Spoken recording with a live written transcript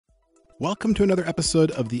Welcome to another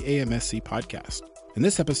episode of the AMSC podcast. In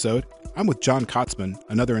this episode, I'm with John Kotzman,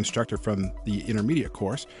 another instructor from the intermediate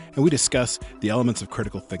course, and we discuss the elements of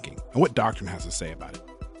critical thinking and what doctrine has to say about it.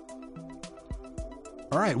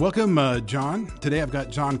 All right, welcome, John. Today I've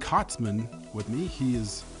got John Kotzman with me. He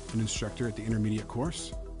is an instructor at the intermediate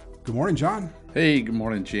course. Good morning, John. Hey, good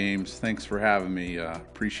morning, James. Thanks for having me.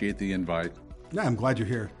 Appreciate the invite. Yeah, I'm glad you're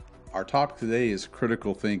here. Our topic today is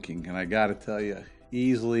critical thinking, and I got to tell you,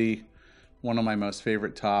 easily one of my most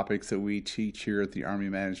favorite topics that we teach here at the Army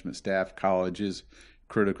Management Staff College is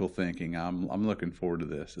critical thinking. I'm looking forward to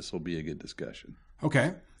this. This will be a good discussion.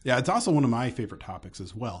 Okay. Yeah, it's also one of my favorite topics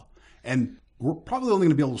as well. And we're probably only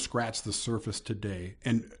going to be able to scratch the surface today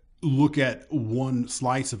and look at one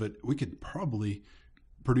slice of it. We could probably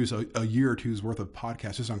produce a year or two's worth of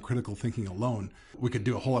podcasts just on critical thinking alone. We could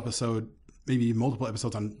do a whole episode, maybe multiple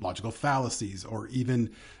episodes on logical fallacies, or even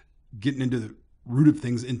getting into the root of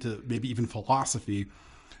things, into maybe even philosophy.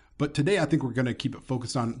 But today I think we're going to keep it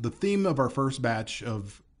focused on the theme of our first batch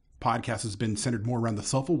of podcasts has been centered more around the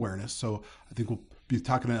self-awareness. So I think we'll be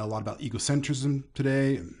talking a lot about egocentrism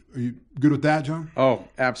today. Are you good with that, John? Oh,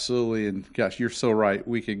 absolutely. And gosh, you're so right.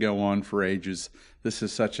 We could go on for ages. This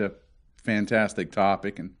is such a fantastic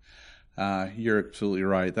topic, and you're absolutely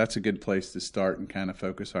right. That's a good place to start and kind of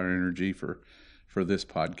focus our energy for this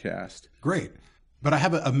podcast. Great. But I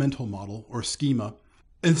have a mental model or schema,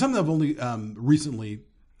 and something I've only recently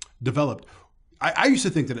developed. I used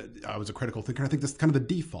to think that I was a critical thinker. I think that's kind of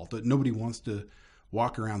the default, that nobody wants to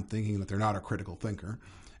walk around thinking that they're not a critical thinker.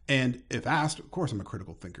 And if asked, of course, I'm a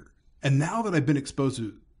critical thinker. And now that I've been exposed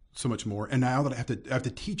to so much more, and now that I have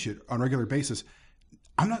to teach it on a regular basis,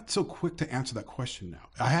 I'm not so quick to answer that question now.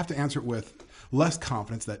 I have to answer it with less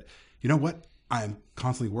confidence that, you know what, I'm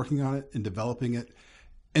constantly working on it and developing it.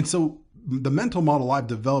 And so the mental model I've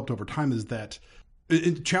developed over time is that,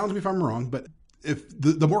 it challenge me if I'm wrong, but if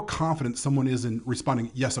the more confident someone is in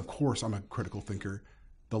responding, yes, of course, I'm a critical thinker,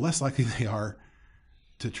 the less likely they are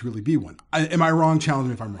to truly be one. Am I wrong? Challenge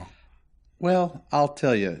me if I'm wrong. Well, I'll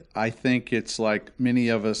tell you, I think it's like many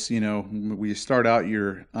of us, we start out,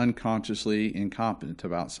 you're unconsciously incompetent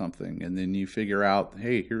about something, and then you figure out,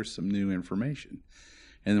 hey, here's some new information.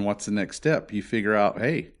 And then what's the next step? You figure out,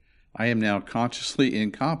 hey, I am now consciously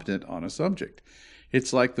incompetent on a subject.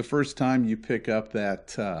 It's like the first time you pick up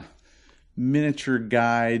that miniature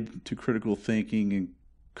guide to critical thinking and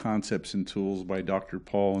concepts and tools by Dr.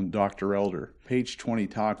 Paul and Dr. Elder. Page 20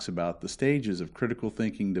 talks about the stages of critical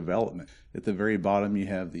thinking development. At the very bottom, you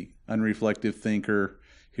have the unreflective thinker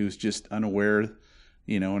who's just unaware,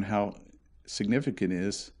 and how significant it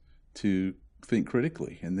is to think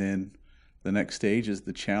critically. And then the next stage is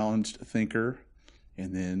the challenged thinker.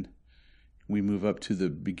 And then we move up to the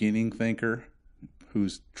beginning thinker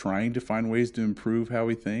who's trying to find ways to improve how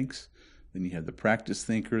he thinks. Then you have the practice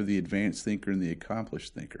thinker, the advanced thinker, and the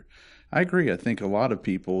accomplished thinker. I agree. I think a lot of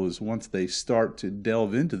people, is once they start to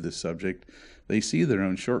delve into this subject, they see their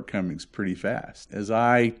own shortcomings pretty fast. As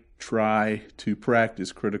I try to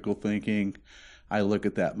practice critical thinking, I look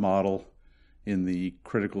at that model in the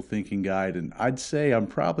critical thinking guide, and I'd say I'm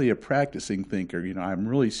probably a practicing thinker. I'm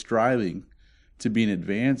really striving to be an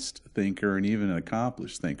advanced thinker and even an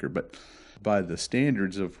accomplished thinker, but by the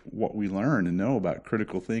standards of what we learn and know about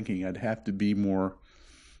critical thinking, I'd have to be more,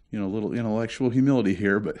 a little intellectual humility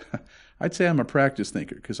here, but I'd say I'm a practice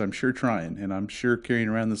thinker because I'm sure trying, and I'm sure carrying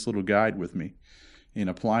around this little guide with me and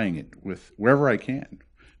applying it with wherever I can,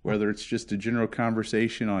 whether it's just a general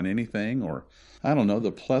conversation on anything, or I don't know,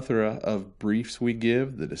 the plethora of briefs we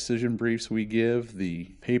give, the decision briefs we give, the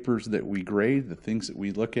papers that we grade, the things that we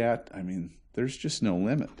look at. I mean, there's just no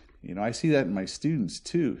limit. I see that in my students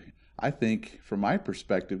too. I think, from my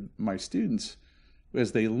perspective, my students,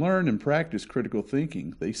 as they learn and practice critical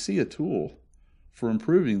thinking, they see a tool for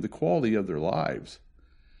improving the quality of their lives.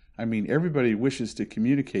 I mean, everybody wishes to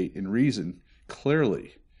communicate and reason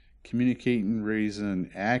clearly, communicate and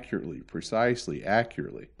reason accurately, precisely,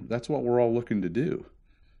 accurately. That's what we're all looking to do.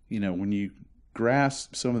 When you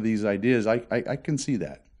grasp some of these ideas, I can see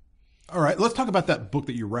that. All right, let's talk about that book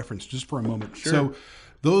that you referenced just for a moment. Sure. So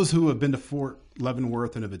those who have been to Fort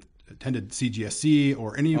Leavenworth and have attended CGSC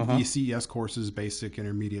or any of the CES courses, basic,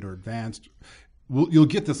 intermediate, or advanced, you'll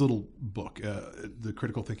get this little book, the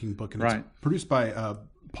Critical Thinking book, and it's produced by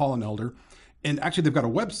Paul and Elder. And actually, they've got a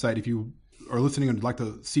website. If you are listening and would like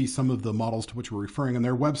to see some of the models to which we're referring, and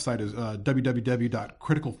their website is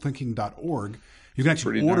www.criticalthinking.org. You can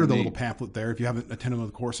actually order the little pamphlet there if you haven't attended one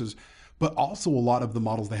of the courses. But also a lot of the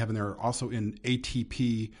models they have in there are also in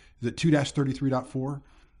ATP, the 2-33.4.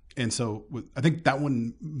 And so I think that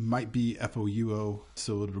one might be FOUO,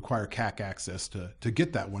 so it would require CAC access to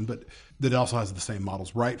get that one, but that also has the same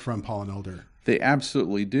models right from Paul and Elder. They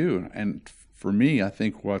absolutely do. And for me, I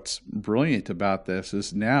think what's brilliant about this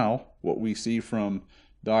is now what we see from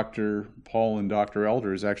Dr. Paul and Dr.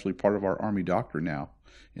 Elder is actually part of our Army doctor now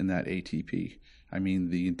in that ATP. I mean,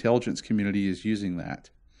 the intelligence community is using that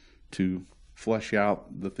to flesh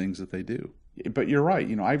out the things that they do. But you're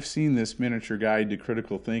right. I've seen this miniature guide to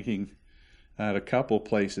critical thinking at a couple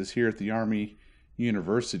places here at the Army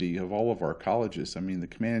University of all of our colleges. I mean, the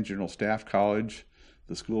Command and General Staff College,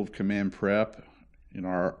 the School of Command Prep, in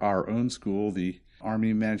our own school, the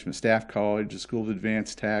Army Management Staff College, the School of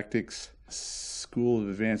Advanced Tactics, School of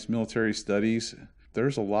Advanced Military Studies.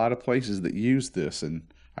 There's a lot of places that use this. And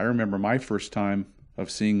I remember my first time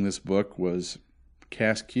of seeing this book was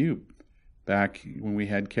CAS Cube. Back when we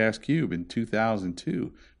had CAS Cube in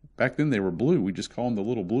 2002. Back then they were blue. We just called them the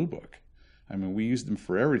little blue book. I mean, we used them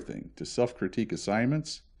for everything, to self-critique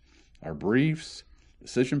assignments, our briefs,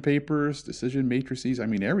 decision papers, decision matrices, I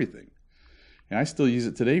mean, everything. And I still use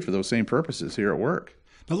it today for those same purposes here at work.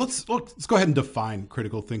 Now let's go ahead and define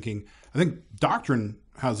critical thinking. I think doctrine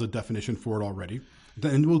has a definition for it already.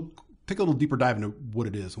 And we'll take a little deeper dive into what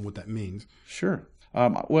it is and what that means. Sure.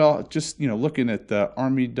 Well, just looking at the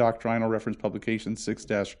Army Doctrinal Reference Publication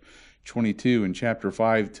 6-22 in Chapter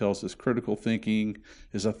 5 tells us critical thinking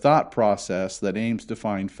is a thought process that aims to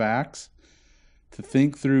find facts, to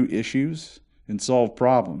think through issues, and solve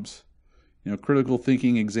problems. Critical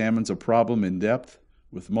thinking examines a problem in depth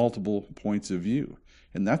with multiple points of view.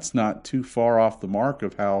 And that's not too far off the mark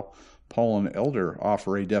of how Paul and Elder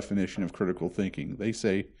offer a definition of critical thinking. They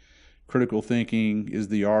say, critical thinking is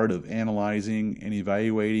the art of analyzing and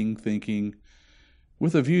evaluating thinking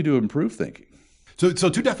with a view to improve thinking. So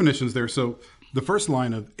two definitions there. So the first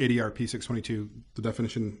line of ADRP 622, the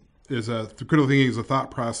definition is critical thinking is a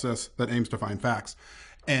thought process that aims to find facts.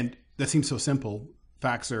 And that seems so simple.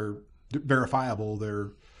 Facts are verifiable.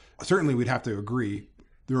 Certainly we'd have to agree.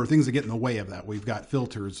 There are things that get in the way of that. We've got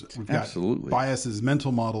filters. We've got Absolutely. Biases,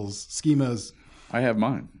 mental models, schemas. I have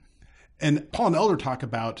mine. And Paul and Elder talk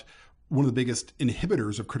about one of the biggest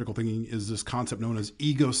inhibitors of critical thinking is this concept known as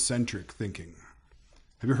egocentric thinking.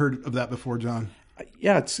 Have you heard of that before, John?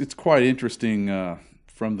 Yeah, it's quite interesting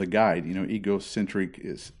from the guide.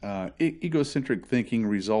 Egocentric thinking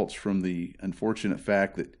results from the unfortunate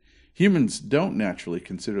fact that humans don't naturally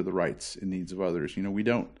consider the rights and needs of others. We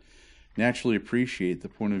don't naturally appreciate the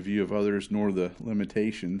point of view of others nor the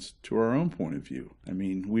limitations to our own point of view. I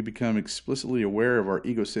mean, we become explicitly aware of our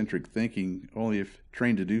egocentric thinking only if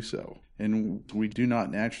trained to do so. And we do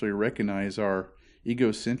not naturally recognize our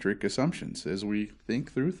egocentric assumptions as we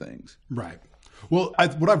think through things. Right. Well,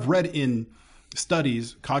 what I've read in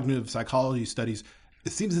studies, cognitive psychology studies,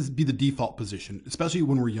 it seems to be the default position, especially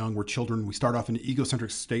when we're young, we're children. We start off in an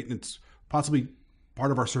egocentric state, and it's possibly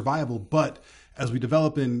part of our survival. But as we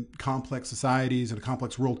develop in complex societies and a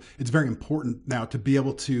complex world, it's very important now to be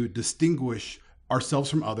able to distinguish ourselves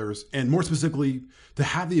from others, and more specifically, to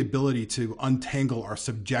have the ability to untangle our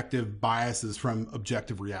subjective biases from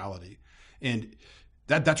objective reality. And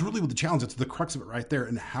that's really what the challenge is. It's the crux of it right there.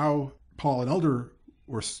 And how Paul and Elder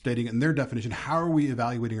were stating in their definition, how are we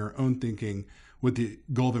evaluating our own thinking with the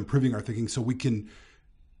goal of improving our thinking so we can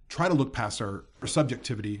try to look past our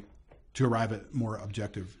subjectivity to arrive at more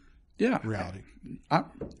objective reality.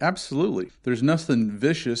 Absolutely. There's nothing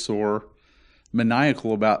vicious or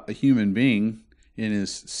maniacal about a human being in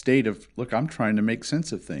his state of, look, I'm trying to make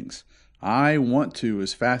sense of things. I want to,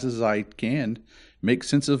 as fast as I can, make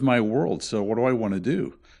sense of my world. So what do I want to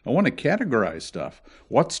do? I want to categorize stuff.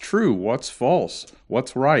 What's true? What's false?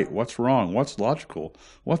 What's right? What's wrong? What's logical?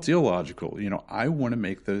 What's illogical? I want to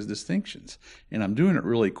make those distinctions. And I'm doing it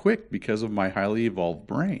really quick because of my highly evolved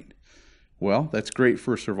brain. Well, that's great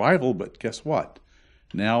for survival, but guess what?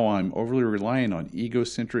 Now I'm overly relying on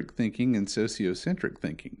egocentric thinking and sociocentric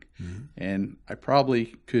thinking. Mm-hmm. And I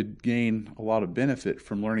probably could gain a lot of benefit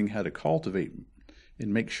from learning how to cultivate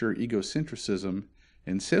and make sure egocentrism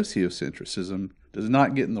and sociocentrism does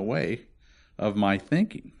not get in the way of my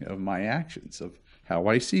thinking, of my actions, of how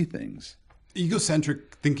I see things.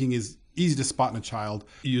 Egocentric thinking is easy to spot in a child.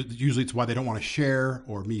 Usually it's why they don't want to share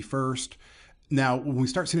or me first. Now, when we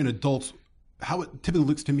start seeing adults, how it typically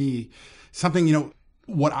looks to me, something,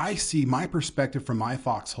 what I see, my perspective from my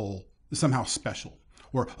foxhole is somehow special.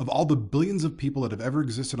 Or of all the billions of people that have ever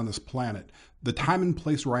existed on this planet, the time and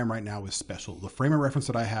place where I am right now is special. The frame of reference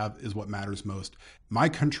that I have is what matters most. My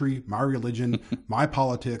country, my religion, my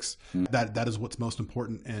politics, that is what's most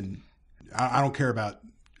important. And I don't care about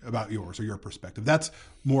yours or your perspective. That's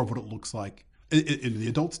more of what it looks like in the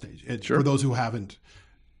adult stage. Sure. For those who haven't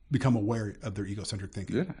become aware of their egocentric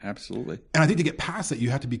thinking. Yeah, absolutely. And I think to get past that, you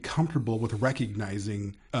have to be comfortable with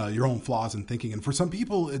recognizing your own flaws in thinking. And for some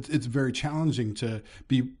people, it's very challenging to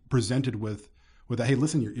be presented with that. Hey,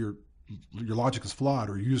 listen, your logic is flawed,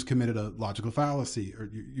 or you just committed a logical fallacy, or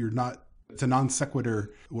you're not. It's a non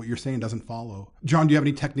sequitur. What you're saying doesn't follow. John, do you have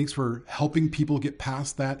any techniques for helping people get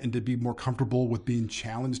past that and to be more comfortable with being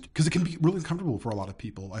challenged? Because it can be really uncomfortable for a lot of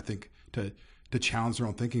people, I think, to challenge their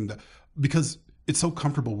own thinking. Because it's so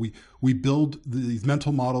comfortable. We build these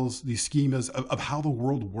mental models, these schemas of how the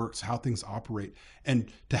world works, how things operate. And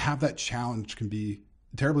to have that challenge can be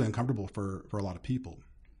terribly uncomfortable for a lot of people.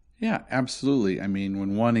 Yeah, absolutely. I mean,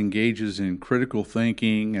 when one engages in critical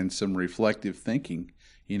thinking and some reflective thinking,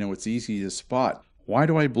 it's easy to spot. Why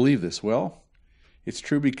do I believe this? Well, it's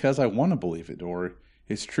true because I want to believe it, or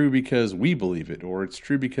it's true because we believe it, or it's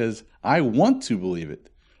true because I want to believe it,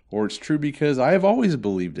 or it's true because I have always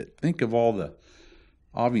believed it. Think of all the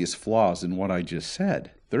obvious flaws in what I just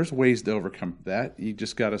said. There's ways to overcome that. You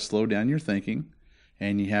just got to slow down your thinking,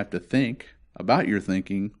 and you have to think about your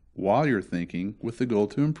thinking while you're thinking with the goal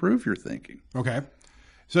to improve your thinking. Okay.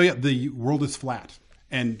 So yeah, the world is flat.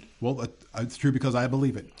 And well, it's true because I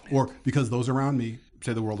believe it, or because those around me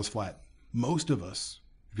say the world is flat. Most of us,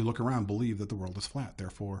 if you look around, believe that the world is flat.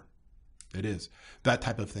 Therefore, it is. That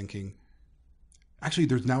type of thinking. Actually,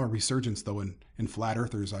 there's now a resurgence, though, in flat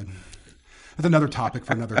earthers. That's another topic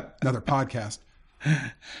for another podcast.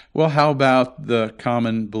 Well, how about the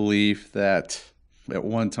common belief that at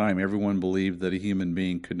one time everyone believed that a human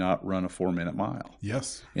being could not run a 4-minute mile?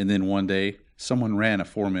 Yes. And then one day someone ran a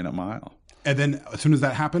 4-minute mile. And then as soon as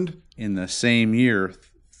that happened? In the same year,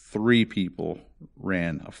 3 people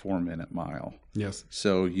ran a 4-minute mile. Yes.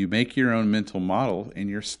 So you make your own mental model and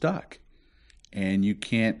you're stuck. And you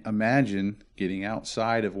can't imagine getting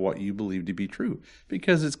outside of what you believe to be true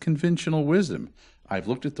because it's conventional wisdom. I've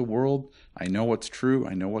looked at the world. I know what's true.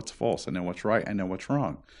 I know what's false. I know what's right. I know what's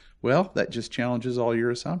wrong. Well, that just challenges all your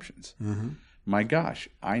assumptions. Mm-hmm. My gosh,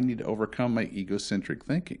 I need to overcome my egocentric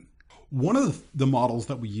thinking. One of the models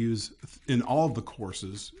that we use in all of the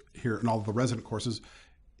courses here, in all of the resident courses,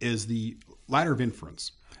 is the ladder of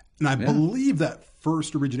inference. And I believe that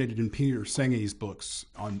first originated in Peter Senge's books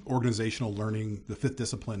on organizational learning, the 5th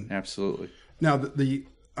discipline. Absolutely. Now,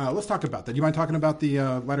 let's talk about that. Do you mind talking about the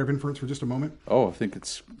ladder of inference for just a moment? Oh, I think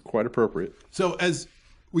it's quite appropriate. So as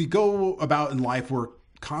we go about in life, we're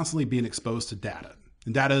constantly being exposed to data.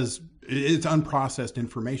 And data it's unprocessed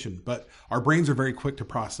information, but our brains are very quick to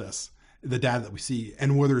process the data that we see.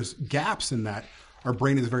 And where there's gaps in that, our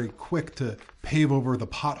brain is very quick to pave over the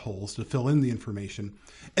potholes to fill in the information.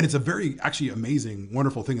 And it's a very actually amazing,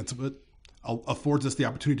 wonderful thing. It affords us the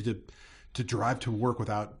opportunity to drive to work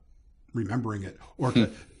without remembering it, or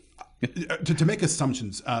to make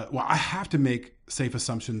assumptions. Well, I have to make safe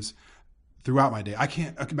assumptions throughout my day.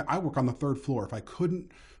 I work on the 3rd floor. If I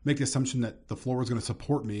couldn't make the assumption that the floor was going to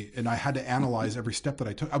support me and I had to analyze every step that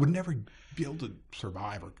I took, I would never be able to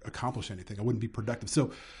survive or accomplish anything. I wouldn't be productive.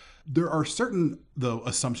 So there are certain, though,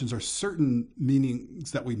 assumptions or certain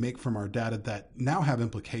meanings that we make from our data that now have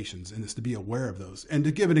implications, and it's to be aware of those. And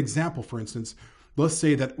to give an example, for instance, let's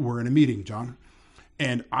say that we're in a meeting, John,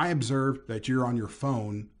 and I observe that you're on your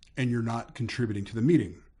phone and you're not contributing to the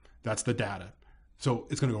meeting. That's the data. So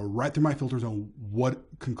it's going to go right through my filters on what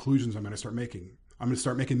conclusions I'm going to start making. I'm going to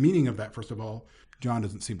start making meaning of that, first of all. John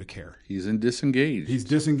doesn't seem to care. He's disengaged. He's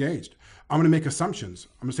disengaged. I'm going to make assumptions.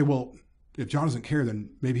 I'm going to say, well, if John doesn't care, then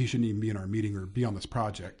maybe he shouldn't even be in our meeting or be on this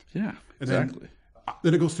project. Yeah, exactly.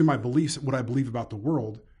 Then it goes through my beliefs, what I believe about the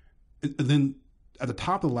world. And then at the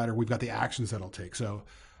top of the ladder, we've got the actions that I'll take. So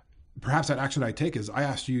perhaps that action I take is I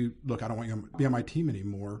asked you, look, I don't want you to be on my team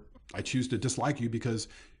anymore. I choose to dislike you because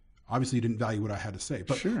obviously you didn't value what I had to say.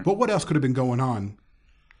 But sure. But what else could have been going on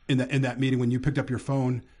in that meeting when you picked up your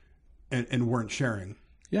phone and weren't sharing?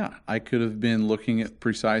 Yeah, I could have been looking at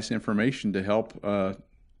precise information to help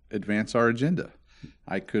advance our agenda.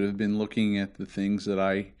 I could have been looking at the things that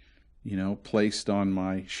I, placed on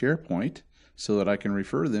my SharePoint so that I can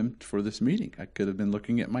refer them for this meeting. I could have been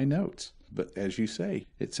looking at my notes. But as you say,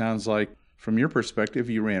 it sounds like from your perspective,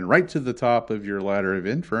 you ran right to the top of your ladder of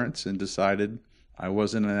inference and decided I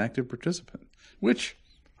wasn't an active participant, which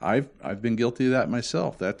I've been guilty of that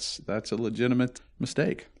myself. That's a legitimate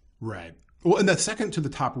mistake. Right. Well, and the second to the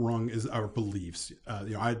top rung is our beliefs.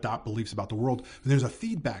 I adopt beliefs about the world. But there's a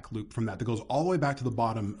feedback loop from that goes all the way back to the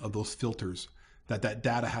bottom of those filters that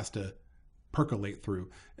data has to percolate through.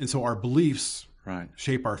 And so our beliefs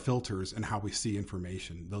shape our filters and how we see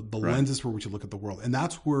information, the lenses for which we look at the world. And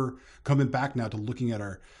that's where coming back now to looking at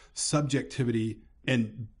our subjectivity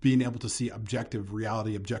and being able to see objective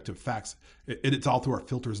reality, objective facts. It's all through our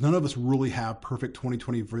filters. None of us really have perfect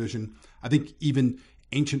 20/20 vision. I think even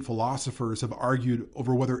ancient philosophers have argued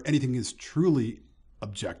over whether anything is truly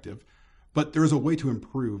objective, but there is a way to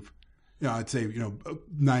improve. I'd say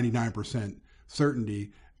 99%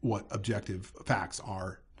 certainty what objective facts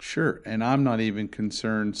are. Sure, and I'm not even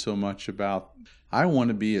concerned so much about. I want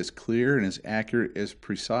to be as clear and as accurate, as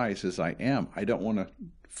precise as I am. I don't want to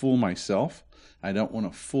fool myself. I don't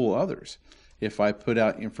want to fool others. If I put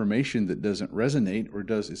out information that doesn't resonate or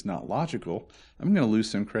is not logical, I'm going to lose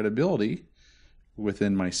some credibility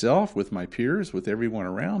within myself, with my peers, with everyone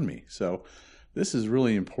around me. So this is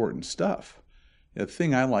really important stuff. The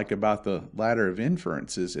thing I like about the ladder of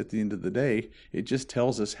inference is, at the end of the day, it just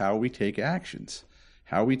tells us how we take actions,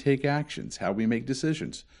 how we make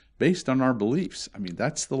decisions based on our beliefs. I mean,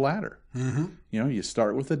 that's the ladder. Mm-hmm. You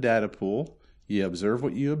start with a data pool, you observe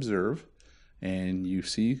what you observe, and you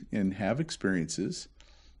see and have experiences,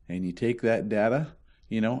 and you take that data,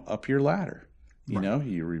 up your ladder.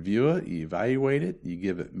 You review it, you evaluate it, you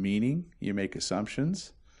give it meaning, you make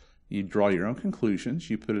assumptions, you draw your own conclusions,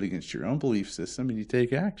 you put it against your own belief system, and you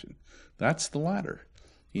take action. That's the ladder.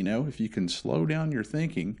 If you can slow down your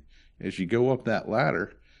thinking as you go up that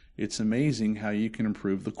ladder, it's amazing how you can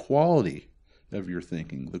improve the quality of your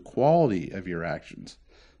thinking, the quality of your actions,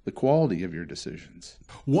 the quality of your decisions.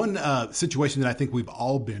 One situation that I think we've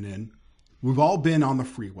all been in, we've all been on the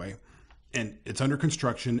freeway, and it's under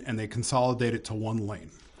construction, and they consolidate it to one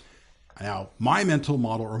lane. Now, my mental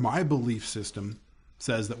model or my belief system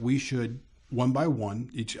says that we should, one by one,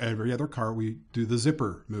 every other car, we do the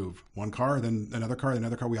zipper move. One car, then another car, then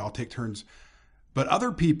another car. We all take turns. But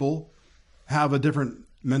other people have a different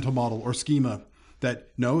mental model or schema that,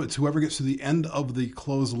 no, it's whoever gets to the end of the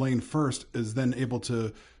closed lane first is then able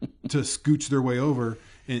to scooch their way over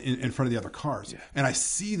in front of the other cars. Yeah. And I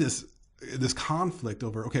see this conflict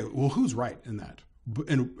over, okay, well, who's right in that?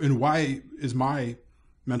 And why is my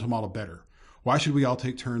mental model better? Why should we all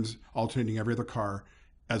take turns alternating every other car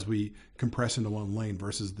as we compress into one lane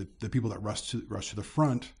versus the people that rush to the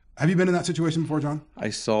front? Have you been in that situation before, John?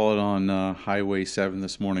 I saw it on Highway 7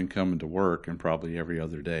 this morning coming to work, and probably every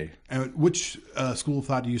other day. And which school of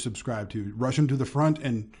thought do you subscribe to? Rushing to the front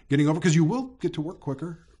and getting over? Because you will get to work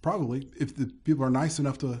quicker, probably, if the people are nice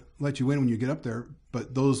enough to let you in when you get up there.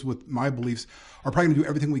 But those with my beliefs are probably going to do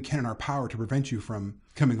everything we can in our power to prevent you from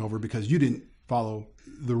coming over because you didn't follow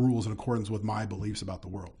the rules in accordance with my beliefs about the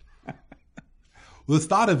world. Well, this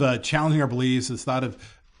thought of challenging our beliefs, this thought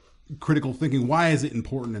of critical thinking, why is it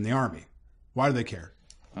important in the Army? Why do they care?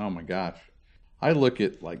 Oh my gosh. I look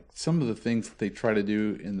at some of the things that they try to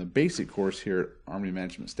do in the basic course here at Army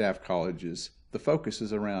Management Staff College is the focus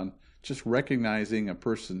is around just recognizing a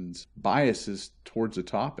person's biases towards a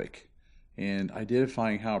topic and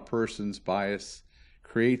identifying how a person's bias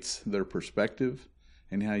creates their perspective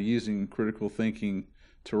and how using critical thinking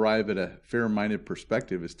to arrive at a fair-minded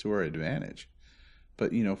perspective is to our advantage.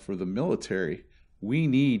 But, for the military, we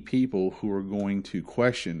need people who are going to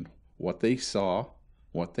question what they saw,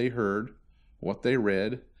 what they heard, what they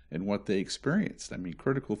read, and what they experienced. I mean,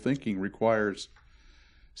 critical thinking requires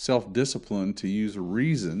self-discipline to use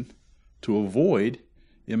reason to avoid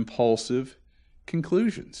impulsive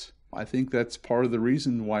conclusions. I think that's part of the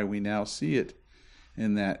reason why we now see it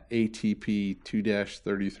in that ATP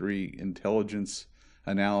 2-33 intelligence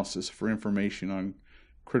analysis for information on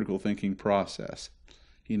critical thinking process.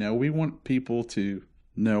 We want people to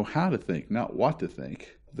know how to think, not what to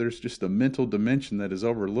think. There's just a mental dimension that is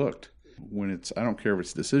overlooked. I don't care if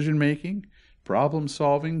it's decision making, problem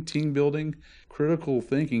solving, team building, critical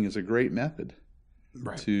thinking is a great method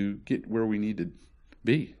to get where we need to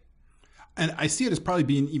be. And I see it as probably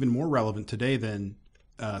being even more relevant today than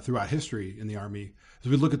throughout history in the Army. As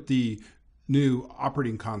we look at the new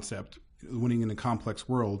operating concept, winning in a complex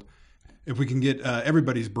world, if we can get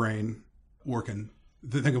everybody's brain working,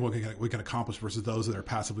 think of what we can accomplish versus those that are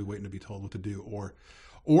passively waiting to be told what to do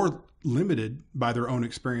or limited by their own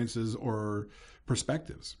experiences or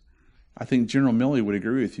perspectives. I think General Milley would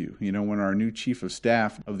agree with you. When our new Chief of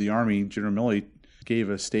Staff of the Army, General Milley, gave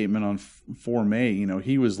a statement on 4 May,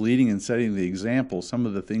 he was leading and setting the example. Some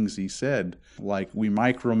of the things he said, like we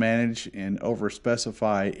micromanage and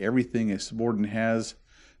overspecify everything a subordinate has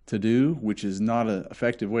to do, which is not an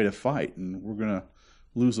effective way to fight. And we're going to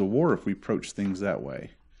lose a war if we approach things that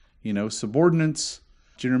way. Subordinates,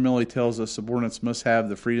 General Milley tells us subordinates must have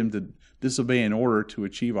the freedom to disobey in order to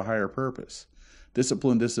achieve a higher purpose.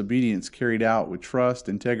 Disciplined disobedience carried out with trust,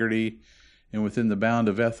 integrity, and within the bound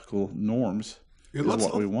of ethical norms is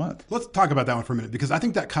what we want. Let's talk about that one for a minute, because I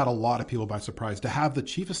think that caught a lot of people by surprise. To have the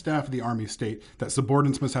Chief of Staff of the Army state that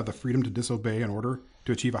subordinates must have the freedom to disobey an order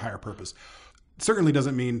to achieve a higher purpose certainly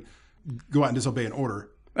doesn't mean go out and disobey an order.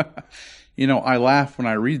 I laugh when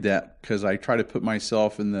I read that because I try to put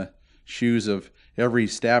myself in the shoes of every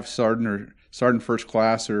staff sergeant or sergeant first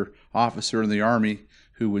class or officer in the Army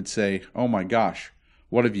who would say, oh my gosh,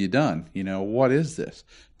 what have you done? What is this?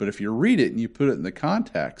 But if you read it and you put it in the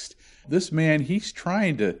context, this man, he's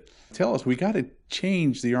trying to tell us we got to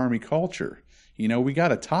change the Army culture. We got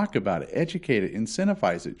to talk about it, educate it,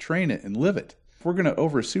 incentivize it, train it, and live it. If we're going to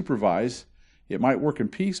over-supervise, it might work in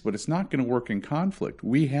peace, but it's not going to work in conflict.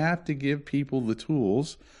 We have to give people the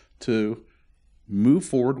tools to move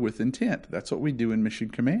forward with intent. That's what we do in Mission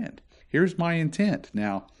Command. Here's my intent.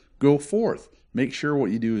 Now, go forth. Make sure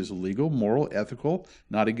what you do is legal, moral, ethical,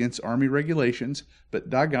 not against Army regulations, but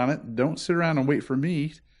doggone it, don't sit around and wait for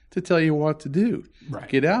me to tell you what to do. Right.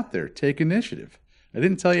 Get out there. Take initiative. I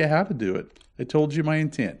didn't tell you how to do it. I told you my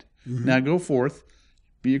intent. Mm-hmm. Now go forth,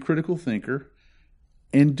 be a critical thinker,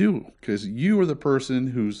 and do, because you are the person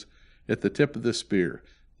who's at the tip of the spear.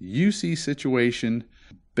 You see situation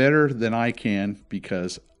better than I can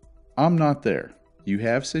because I'm not there. You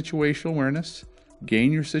have situational awareness.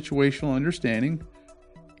 Gain your situational understanding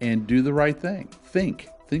and do the right thing. Think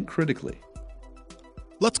critically.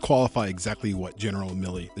 Let's qualify exactly what General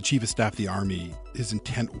Milley, the Chief of Staff of the Army, his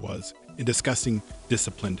intent was in discussing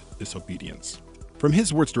disciplined disobedience. From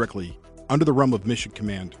his words directly, under the realm of Mission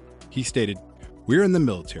Command, he stated, "We're in the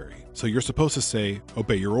military, so you're supposed to say,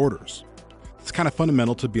 obey your orders. It's kind of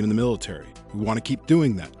fundamental to being in the military. We want to keep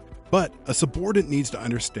doing that. But a subordinate needs to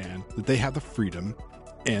understand that they have the freedom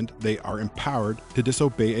and they are empowered to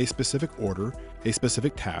disobey a specific order, a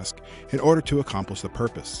specific task, in order to accomplish the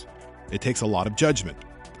purpose. It takes a lot of judgment.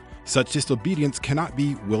 Such disobedience cannot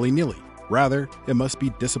be willy-nilly. Rather, it must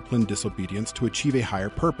be disciplined disobedience to achieve a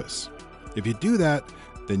higher purpose. If you do that,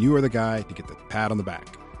 then you are the guy to get the pat on the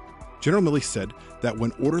back." General Milley said that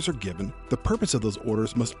when orders are given, the purpose of those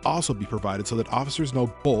orders must also be provided so that officers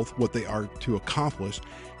know both what they are to accomplish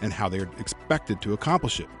and how they are expected to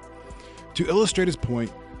accomplish it. To illustrate his point,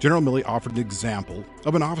 General Milley offered an example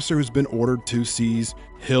of an officer who's been ordered to seize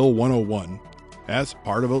Hill 101 as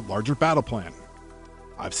part of a larger battle plan.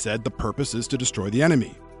 I've said the purpose is to destroy the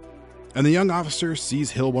enemy. And the young officer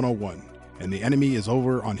sees Hill 101, and the enemy is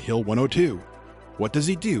over on Hill 102. What does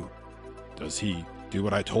he do? Does he do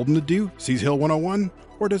what I told him to do, seize Hill 101,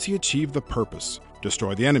 or does he achieve the purpose,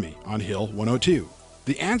 destroy the enemy on Hill 102?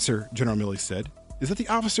 The answer, General Milley said, is that the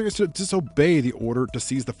officer is to disobey the order to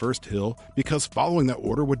seize the first hill because following that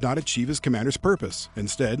order would not achieve his commander's purpose.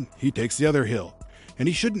 Instead, he takes the other hill. And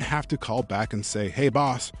he shouldn't have to call back and say, "Hey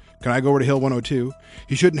boss, can I go over to Hill 102?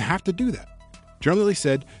 He shouldn't have to do that. General Milley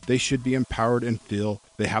said they should be empowered and feel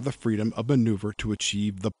they have the freedom of maneuver to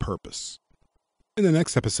achieve the purpose. In the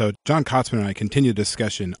next episode, John Kotzman and I continue the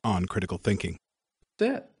discussion on critical thinking.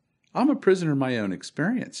 That's it. I'm a prisoner of my own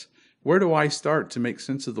experience. Where do I start to make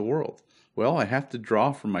sense of the world? Well, I have to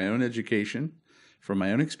draw from my own education, from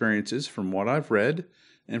my own experiences, from what I've read,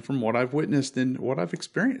 and from what I've witnessed and what I've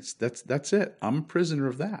experienced. That's it. I'm a prisoner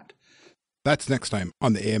of that. That's next time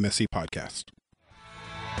on the AMSC podcast.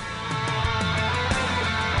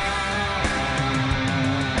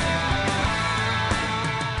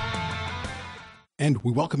 And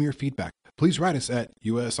we welcome your feedback. Please write us at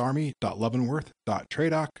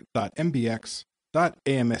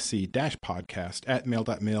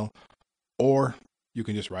usarmy.leavenworth.tradoc.mbx.amsc-podcast@mail.mail, or you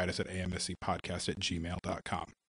can just write us at amscpodcast@gmail.com.